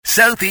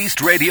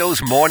Southeast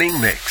Radio's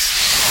morning mix.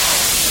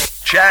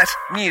 Chat,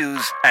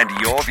 news and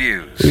your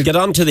views. We'll get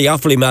on to the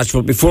Offaly match,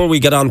 but before we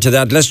get on to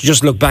that, let's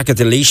just look back at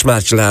the Laois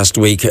match last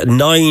week.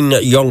 9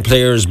 young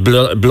players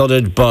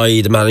blooded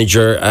by the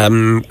manager.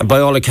 By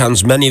all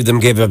accounts, many of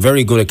them gave a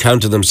very good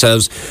account of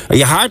themselves. Are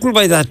you heartened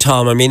by that,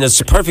 Tom? I mean, it's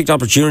a perfect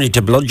opportunity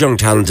to blood young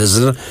talent,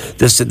 isn't it,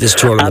 this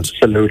tournament?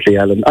 Absolutely,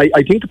 Alan.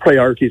 I think the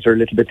priorities are a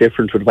little bit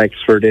different with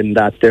Wexford in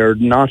that they're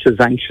not as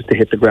anxious to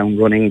hit the ground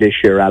running this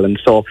year, Alan.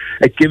 So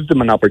it gives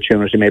them an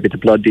opportunity maybe to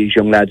blood these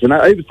young lads. And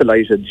I was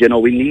delighted. You know,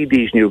 we need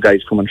these new guys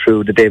coming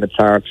through, the David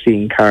Sark,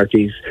 Ian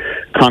Carty's,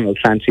 Conal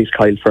Clancy's,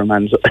 Kyle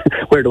Furman's,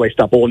 where do I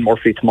stop, Owen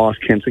Murphy, Tomas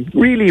Kinson,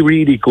 really,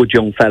 really good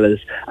young fellas,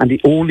 and the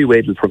only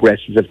way they'll progress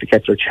is if they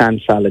get their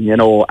chance, Alan, you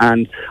know.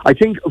 And I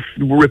think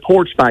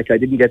reports back, I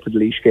didn't get to the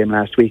Laois game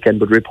last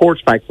weekend, but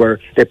reports back where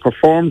they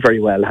performed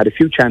very well, had a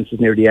few chances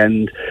near the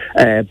end,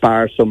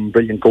 bar some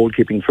brilliant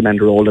goalkeeping from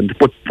Ender Rowland,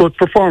 but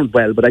performed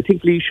well. But I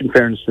think Laois, in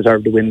fairness,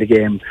 deserved to win the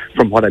game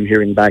from what I'm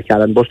hearing back,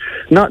 Alan. But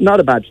not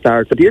a bad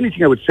start. But the only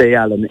thing I would say,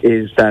 Alan,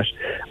 is that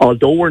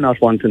although we're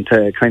not wanting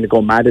to kind of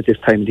go mad at this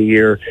time of the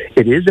year,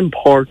 it is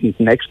important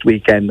next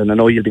weekend, and I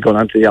know you'll be going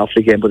on to the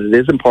Offaly game, but it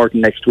is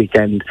important next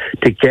weekend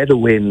to get a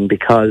win,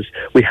 because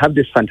we have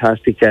this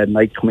fantastic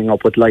night coming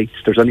up with Lights.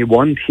 There's only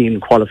one team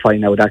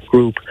qualifying out of that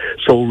group,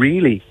 so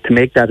really, to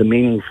make that a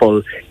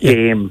meaningful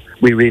game,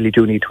 we really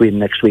do need to win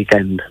next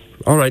weekend.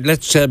 All right,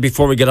 let's,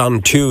 before we get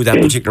on to that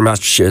particular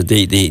match,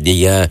 the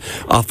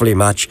Offaly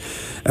match,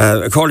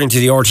 according to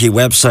the RT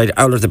website,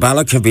 Oulart the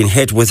Balloch have been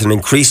hit with an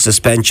increased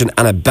suspension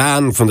and a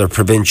ban from their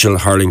provincial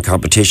hurling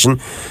competition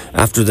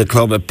after the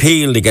club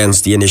appealed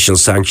against the initial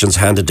sanctions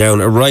handed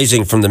down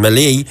arising from the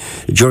melee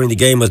during the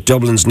game with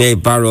Dublin's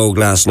Naomh Barrow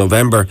last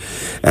November.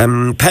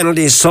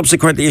 Penalties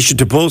subsequently issued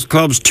to both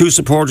clubs. 2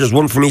 supporters,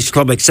 one from each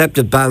club,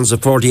 accepted bans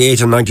of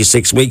 48 and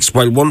 96 weeks,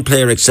 while one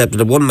player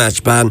accepted a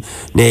one-match ban.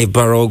 Naomh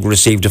Barrow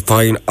received a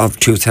fine of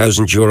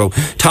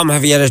 €2,000. Tom,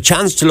 have you had a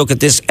chance to look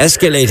at this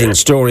escalating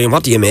story, and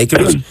what do you make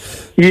of it?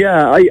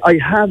 Yeah, I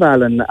have,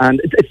 Alan,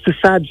 and it's a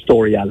sad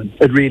story, Alan.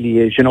 It really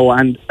is, you know,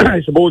 and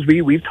I suppose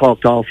we've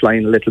talked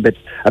offline a little bit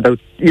about,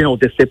 you know,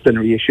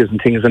 disciplinary issues and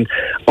things, and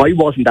I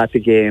wasn't at the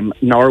game,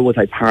 nor was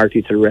I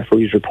party to the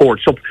referee's report,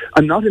 so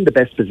I'm not in the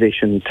best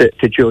position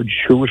to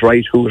judge who was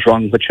right, who was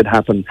wrong, what should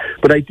happen,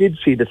 but I did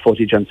see the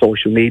footage on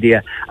social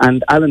media,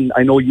 and Alan,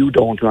 I know you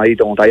don't and I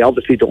don't, I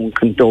obviously don't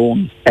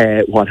condone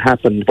what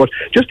happened, but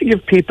just to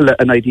give people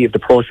an idea of the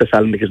process,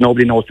 Alan, because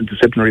nobody knows the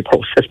disciplinary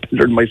process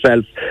better than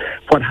myself,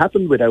 what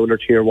happened with Oulart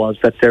here was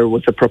that there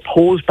was a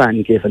proposed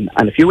ban given,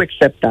 and if you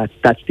accept that,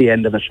 that's the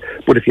end of it.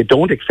 But if you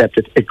don't accept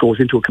it, it goes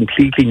into a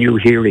completely new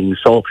hearing.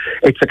 So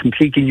it's a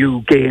completely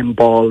new game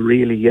ball,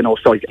 really, you know,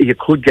 so you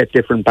could get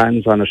different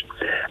bans on it.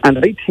 And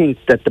I think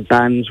that the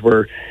bans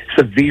were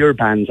severe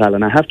bans,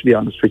 Alan, I have to be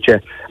honest with you.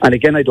 And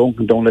again, I don't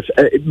condone it.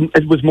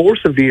 It was more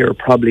severe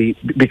probably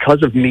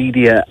because of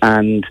media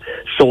and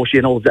social,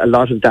 you know, a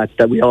lot of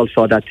that we all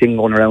saw that thing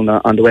going around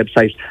on the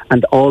website,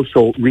 and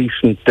also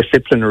recent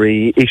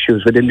disciplinary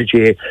issues within the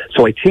GA.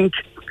 So I think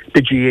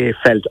the GA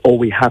felt,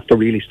 we have to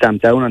really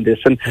stamp down on this.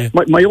 And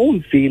my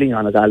own feeling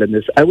on it, Alan,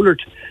 is Oulart,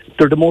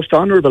 they're the most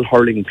honourable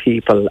hurling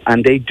people,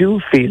 and they do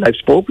feel, I've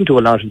spoken to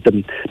a lot of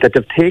them, that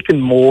they've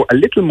taken a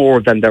little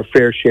more than their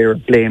fair share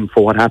of blame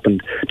for what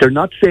happened. They're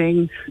not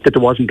saying that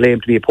there wasn't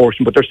blame to be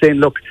apportioned, but they're saying,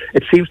 look,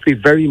 it seems to be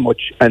very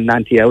much an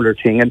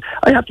anti-Oulart thing. And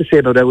I have to say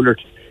about Oulart,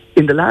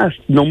 in the last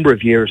number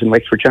of years in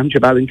Wexford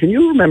Championship, Alan, can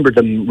you remember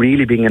them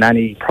really being in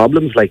any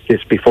problems like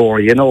this before,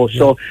 you know? Yeah.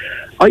 So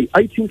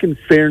I think, in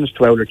fairness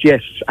to Oulart,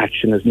 yes,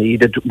 action is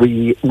needed.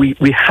 We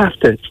have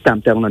to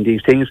stamp down on these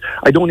things.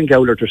 I don't think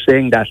Oulart are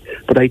saying that,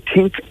 but I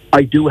think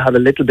I do have a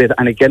little bit,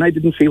 and again, I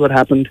didn't see what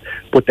happened,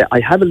 but I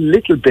have a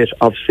little bit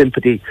of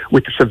sympathy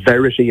with the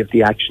severity of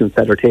the actions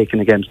that are taken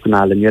against them,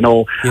 Alan. You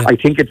know, yeah. I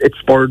think it's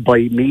spurred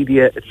by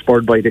media, it's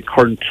spurred by the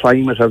current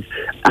climate of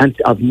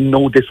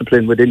no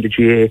discipline within the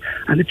GA,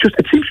 and it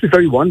seems to be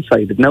very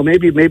one-sided. Now,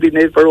 maybe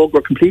Naomh Barrow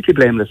were completely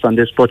blameless on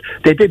this, but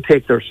they did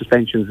take their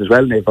suspensions as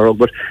well, Naomh Barrow,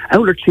 but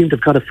Oulart seem to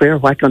have got a fair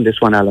whack on this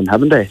one, Alan,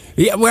 haven't they?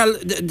 Yeah, well,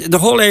 the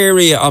whole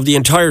area of the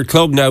entire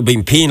club now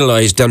being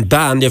penalised and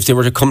banned if they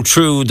were to come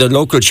through the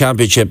local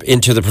championship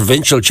into the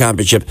provincial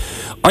championship.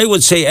 I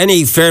would say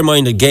any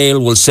fair-minded Gael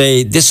will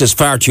say this is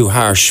far too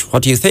harsh.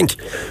 What do you think?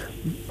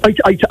 I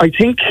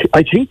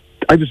think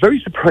I was very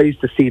surprised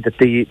to see that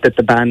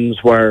the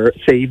bans were,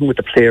 say, even with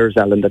the players,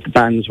 Alan, that the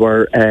bans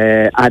were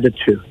added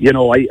to. You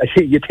know,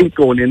 you think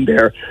going in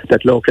there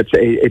that, look,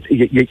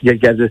 you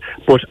get it.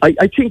 But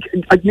I think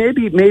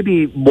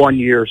maybe 1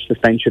 year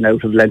suspension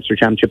out of the Leinster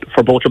Championship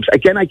for both clubs.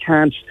 Again, I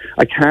can't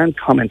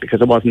comment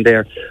because I wasn't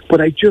there. But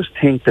I just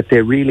think that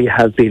they really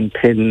have been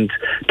pinned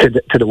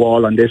to the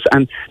wall on this,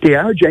 and they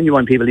are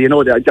genuine people. You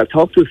know, I've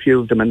talked to a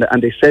few of them,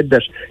 and they said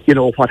that, you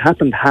know, what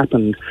happened,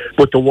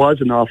 but there was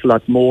an awful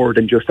lot more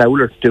than just Oulart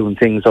Oulart doing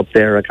things up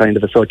there are kind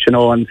of as such, and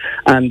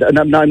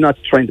I'm not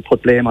trying to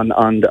put blame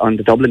on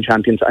the Dublin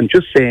champions. I'm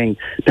just saying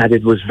that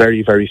it was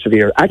very, very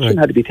severe. Action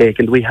had to be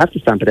taken. We have to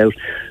stamp it out.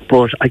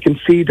 But I can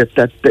see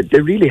that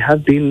they really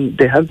have been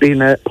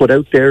put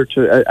out there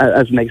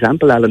as an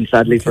example, Alan,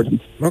 sadly for them.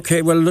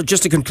 Okay, well, look,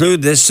 just to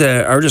conclude this,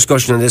 our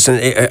discussion on this, and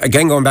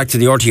again going back to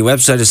the RT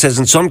website, it says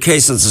in some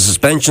cases the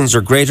suspensions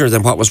are greater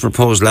than what was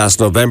proposed last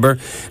November,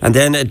 and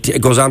then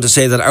it goes on to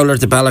say that Oulart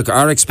the Ballach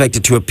are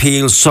expected to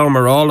appeal some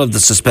or all of the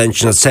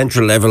suspension at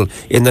central level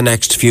in the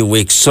next few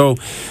weeks. So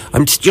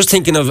I'm just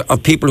thinking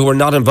of people who are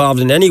not involved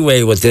in any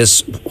way with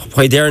this,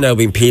 why they're now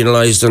being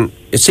penalised, and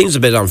it seems a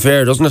bit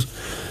unfair, doesn't it?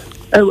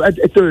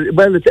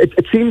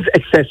 It seems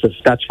excessive.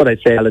 That's what I'd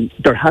say, Alan.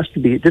 This has to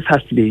be,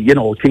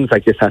 things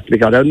like this has to be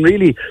got out. And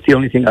really, the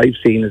only thing I've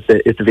seen is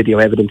the video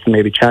evidence and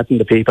maybe chatting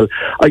to people.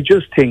 I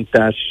just think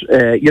that,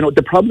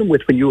 the problem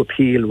with when you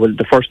appeal, well,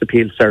 the first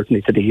appeal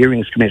certainly to the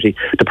hearings committee,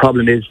 the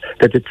problem is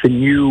that it's a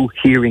new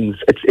hearings.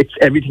 It's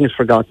everything is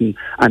forgotten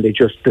and they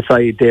just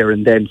decide there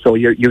and then. So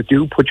you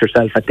do put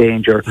yourself at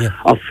danger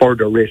of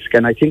further risk.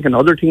 And I think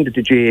another thing that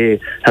the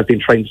GAA have been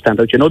trying to stand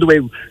out, the way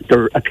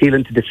they're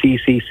appealing to the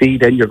CCC,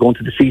 then you're going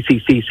to the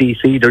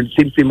CCCCC. There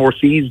seems to be more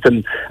C's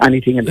than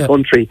anything in the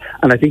country,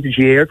 and I think the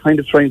GAA are kind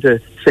of trying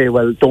to say,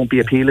 well, don't be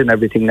appealing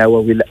everything now,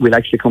 or we'll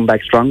actually come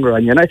back stronger.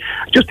 And I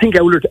just think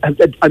Oulart.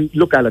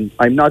 Look, Alan,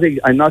 I'm not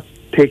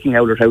taking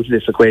Oulart out of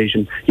this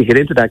equation. You get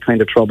into that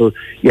kind of trouble,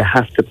 you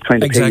have to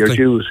kind of pay your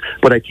dues.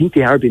 But I think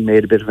they are being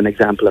made a bit of an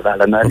example of,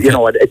 Alan. And,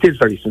 it is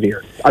very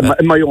severe,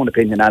 in my own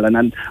opinion, Alan.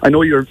 And I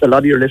know a lot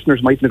of your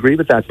listeners mightn't agree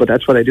with that, but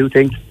that's what I do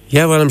think.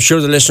 Yeah, well, I'm sure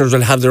the listeners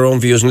will have their own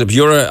views. And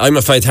I'm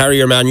a Fife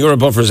Harrier man, you're a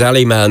Buffers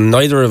Alley man.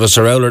 Neither of us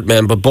are Oulart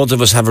men, but both of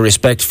us have a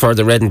respect for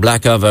the red and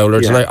black of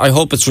Oulart. And I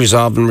hope it's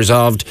resolved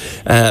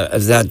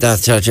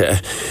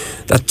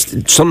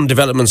that some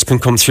developments can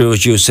come through,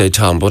 as you say,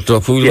 Tom. But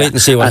look, we'll wait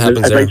and see what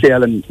happens there. As I say,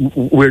 Alan,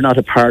 we're not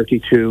a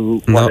party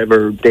to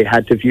whatever they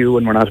had to view,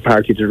 and we're not a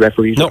party to the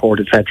referee's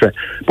report, etc.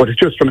 But it's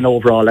just from an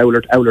overall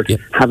Oulart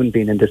haven't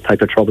been in this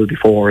type of trouble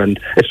before, and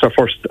it's their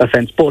first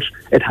offence. But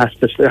there has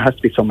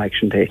to be some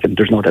action taken.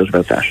 There's no doubt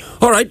about that.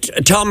 All right,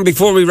 Tom.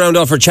 Before we round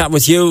off our chat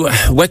with you,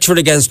 Wexford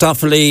against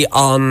Offaly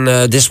on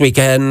this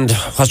weekend.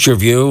 What's your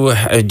view?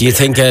 Do you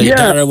think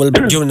Dara will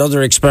do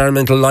another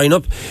experimental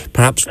lineup?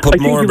 Perhaps put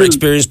more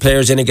experienced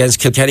players in against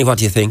Kilkenny? What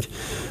do you think?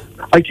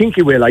 I think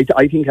he will. I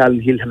think,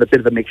 Alan, he'll have a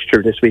bit of a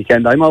mixture this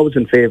weekend. I'm always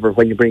in favour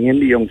when you bring in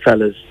the young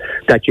fellas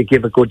that you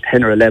give a good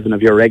 10 or 11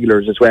 of your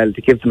regulars as well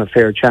to give them a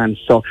fair chance.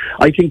 So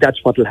I think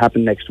that's what will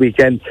happen next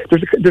weekend.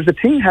 There's a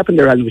thing happened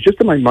there, Alan. It was just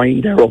in my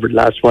mind there over the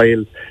last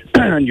while,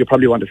 and you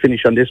probably want to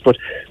finish on this, but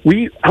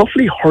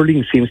hopefully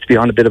hurling seems to be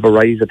on a bit of a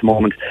rise at the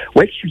moment.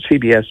 Wexford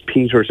CBS,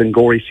 Peters and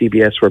Gorey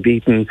CBS were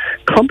beaten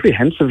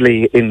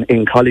comprehensively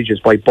in colleges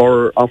by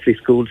Burr, Offaly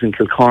Schools in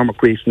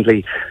Kilcormac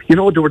recently.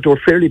 There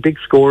were fairly big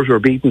scores were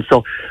beaten.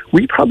 So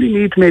we probably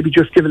need to maybe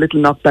just give a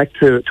little knockback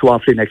to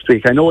Offaly next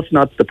week. I know it's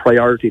not the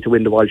priority to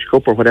win the Walsh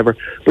Cup or whatever,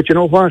 but you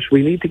know what?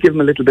 We need to give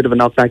them a little bit of a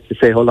knockback to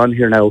say, hold on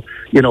here now.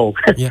 We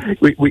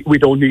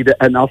don't need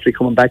an Offaly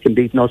coming back and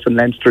beating us in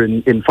Leinster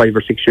in 5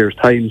 or 6 years'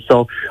 time.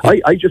 So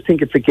I just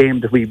think it's a game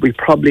that we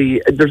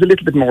probably, there's a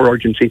little bit more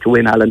urgency to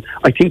win, Alan.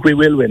 I think we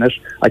will win it.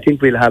 I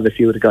think we'll have a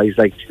few of the guys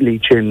like Lee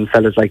Chin,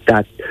 fellas like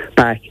that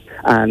back.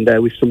 And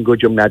with some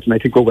good young lads, and I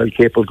think we're well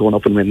capable of going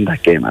up and winning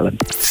that game, Alan.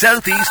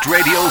 South East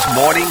Radio's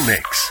Morning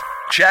Mix.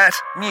 Chat,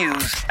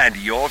 news and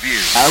your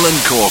views. Alan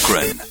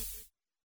Corcoran.